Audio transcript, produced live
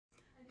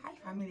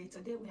family.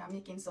 Today we are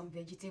making some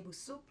vegetable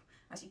soup.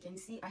 As you can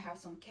see, I have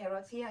some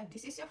carrots here. If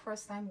this is your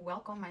first time,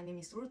 welcome. My name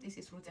is Ruth. This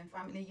is Ruth and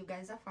Family. You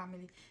guys are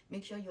family.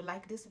 Make sure you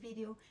like this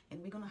video,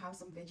 and we're gonna have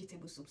some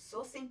vegetable soup.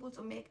 So simple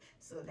to make,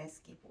 so let's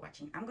keep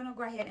watching. I'm gonna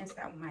go ahead and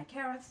start with my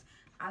carrots.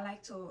 I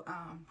like to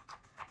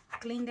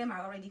clean them.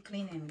 I already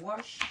clean and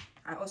wash.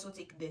 I also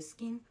take the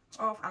skin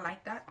off. I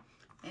like that.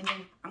 And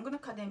then I'm gonna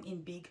cut them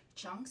in big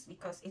chunks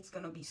because it's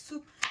gonna be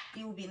soup.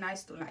 It will be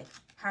nice to like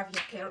have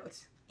your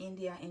carrots in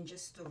there and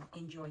just to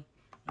enjoy,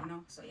 you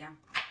know. So yeah,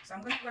 so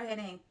I'm gonna go ahead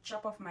and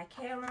chop off my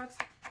carrots,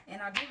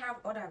 and I do have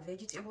other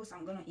vegetables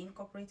I'm gonna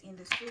incorporate in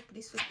the soup.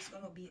 This soup is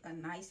gonna be a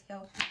nice,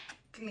 healthy,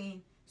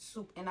 clean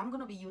soup, and I'm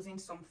gonna be using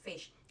some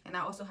fish, and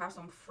I also have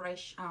some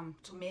fresh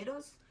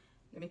tomatoes.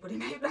 Let me put it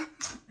like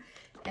that.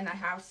 And I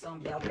have some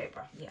bell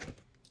pepper, yeah,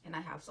 and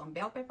I have some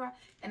bell pepper,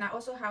 and I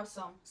also have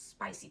some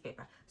spicy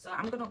pepper. So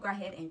I'm gonna go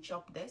ahead and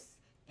chop this,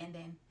 and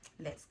then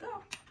let's go.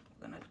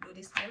 We're gonna do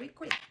this very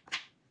quick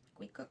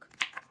cook.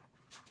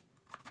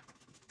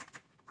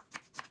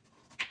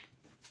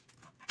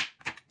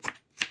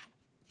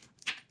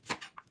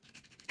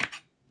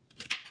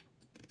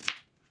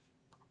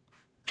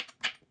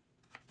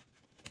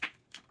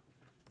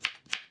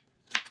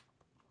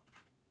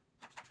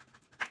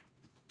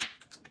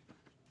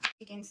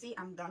 You can see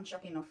I'm done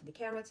chopping off the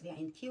carrots. They're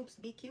in cubes,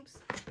 big cubes,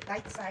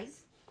 light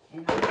size,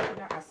 and I'm gonna put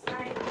that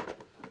aside.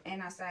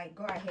 And as I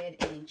go ahead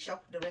and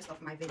chop the rest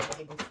of my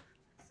vegetables,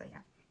 so yeah.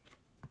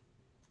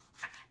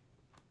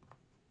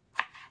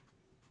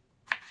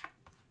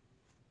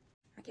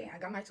 Okay, I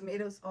got my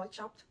tomatoes all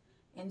chopped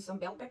and some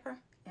bell pepper,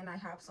 and I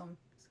have some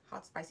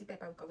hot spicy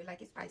pepper because we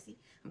like it spicy.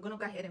 I'm gonna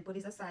go ahead and put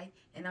this aside,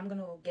 and I'm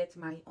gonna get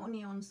my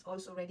onions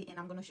also ready, and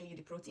I'm gonna show you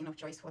the protein of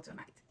choice for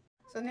tonight.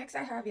 So next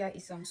I have here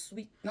is some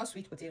not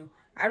sweet potato,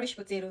 Irish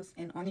potatoes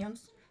and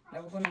onions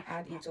that we're gonna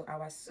add into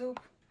our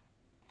soup.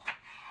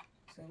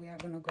 So we are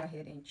gonna go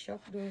ahead and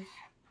chop those.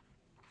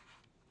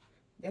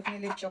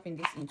 Definitely chopping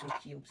this into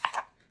cubes,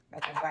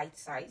 like a bite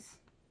size.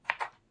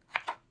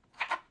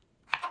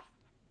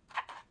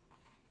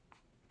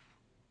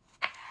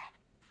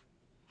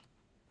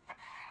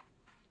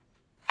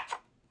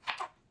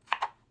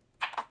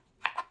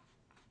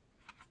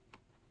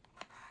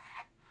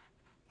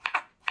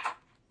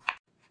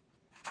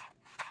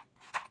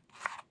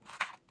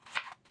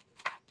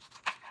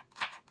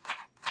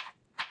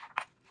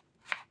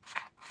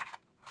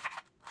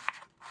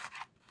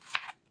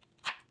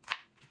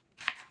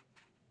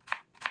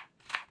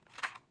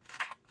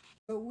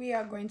 So we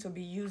are going to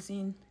be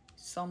using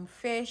some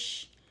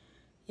fish.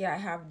 Here I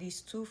have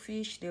these 2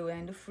 fish. They were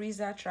in the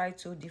freezer. Try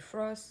to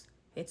defrost.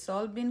 It's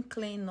all been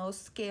clean, no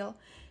scale.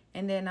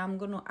 And then I'm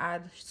going to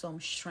add some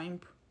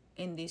shrimp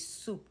in this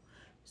soup.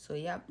 So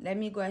yeah, let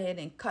me go ahead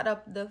and cut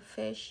up the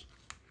fish,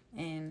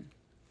 and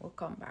we'll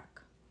come back.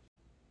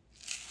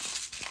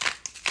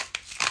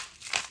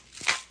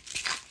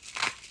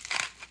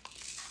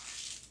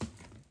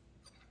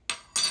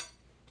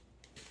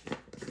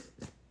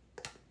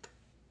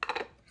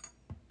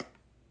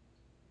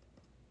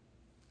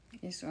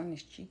 This one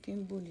is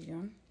chicken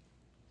bouillon.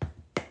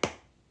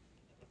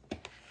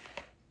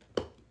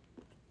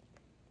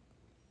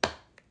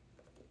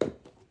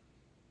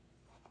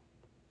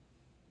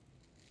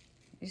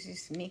 This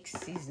is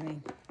mixed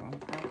seasoning from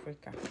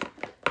Africa.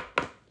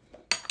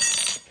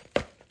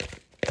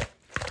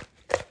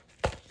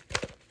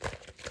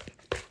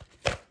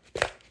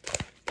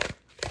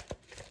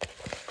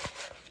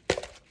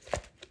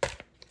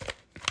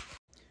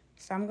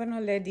 So I'm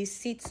gonna let this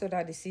sit so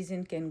that the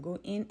season can go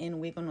in, and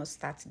we're gonna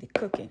start the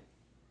cooking.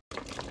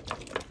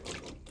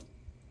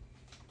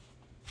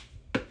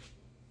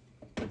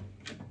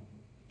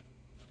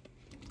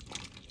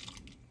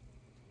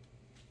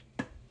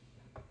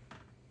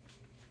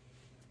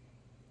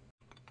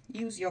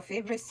 Use your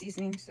favorite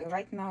seasonings. So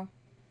right now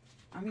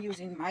I'm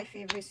using my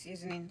favorite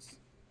seasonings.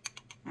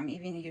 I'm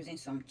even using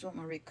some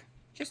turmeric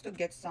just to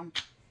get some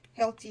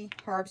healthy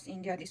herbs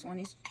in there. This one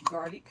is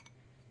garlic.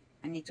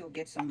 I need to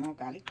get some more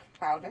garlic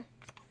powder.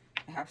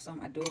 I have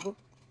some adobo.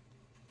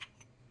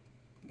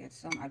 Get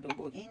some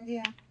adobo in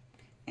there.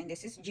 And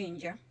this is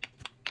ginger.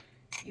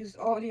 Use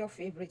all your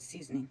favorite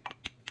seasoning.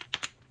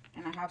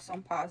 And I have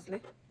some parsley.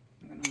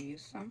 I'm going to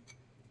use some.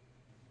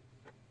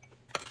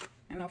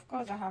 And of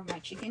course I have my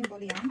chicken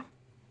bouillon.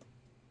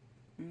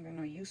 I'm going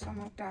to use some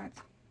of that.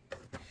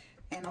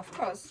 And of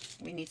course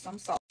we need some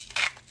salt.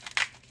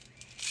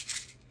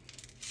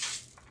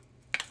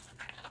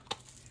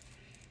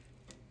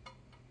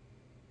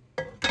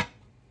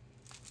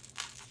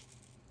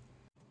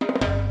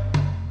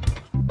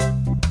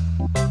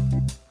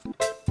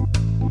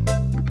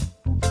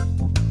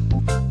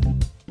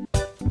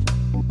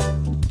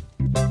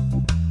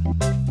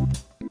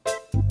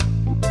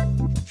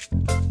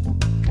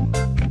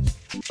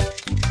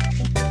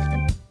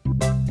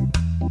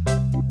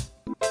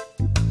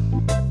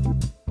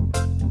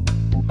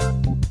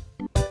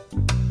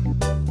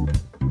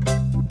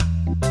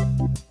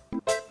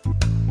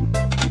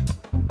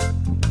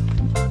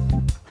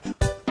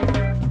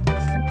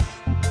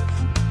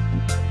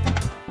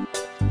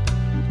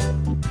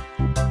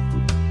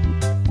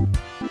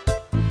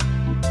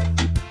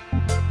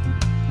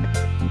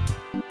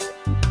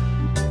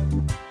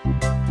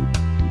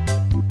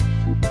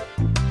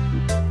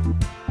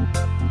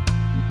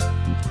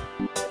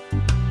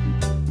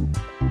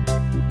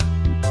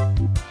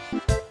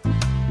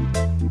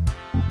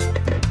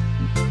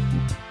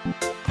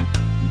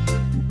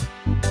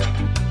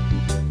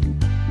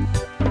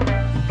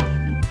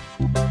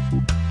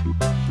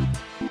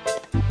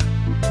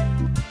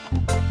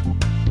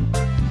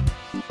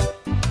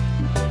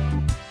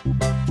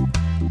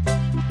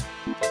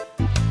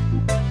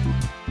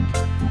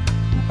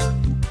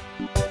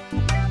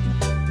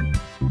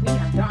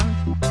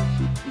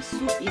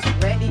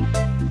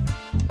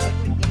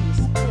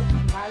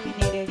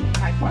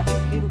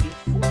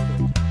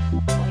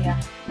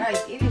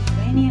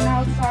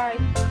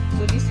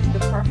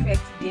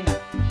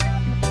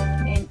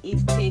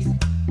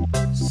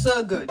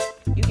 so good.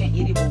 You can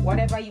eat it with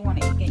whatever you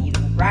want, and you can eat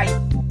it with rice.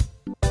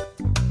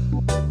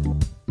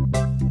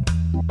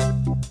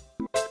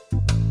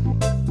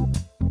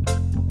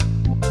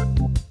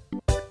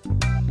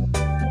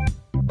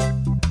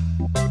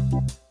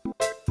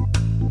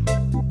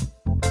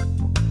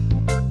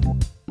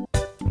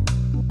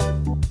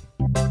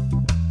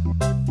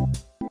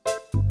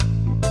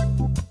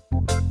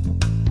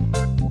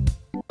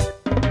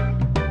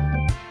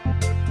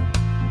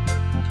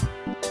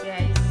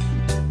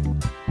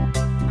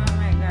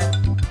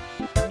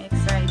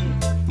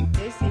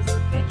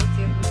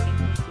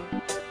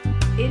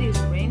 It is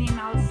raining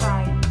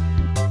outside.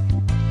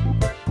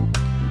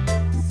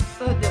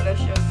 So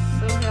delicious,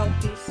 so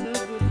healthy, so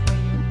good for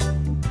you.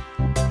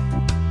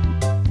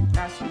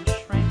 Got some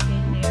shrimp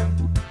in there.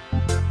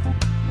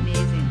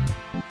 Amazing.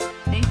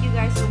 Thank you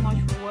guys so much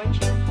for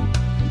watching.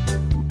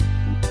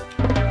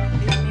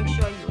 Please make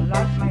sure you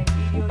like my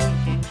video, you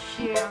can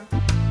share.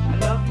 I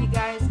love you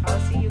guys. I'll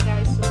see you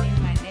guys soon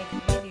in my next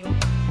video.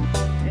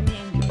 Let me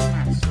enjoy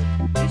my soup.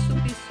 This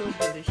soup is so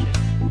delicious.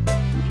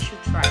 You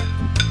should try it.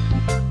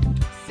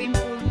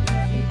 Simple,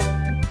 easy.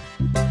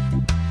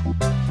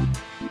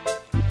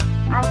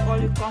 I'll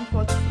call it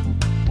comfort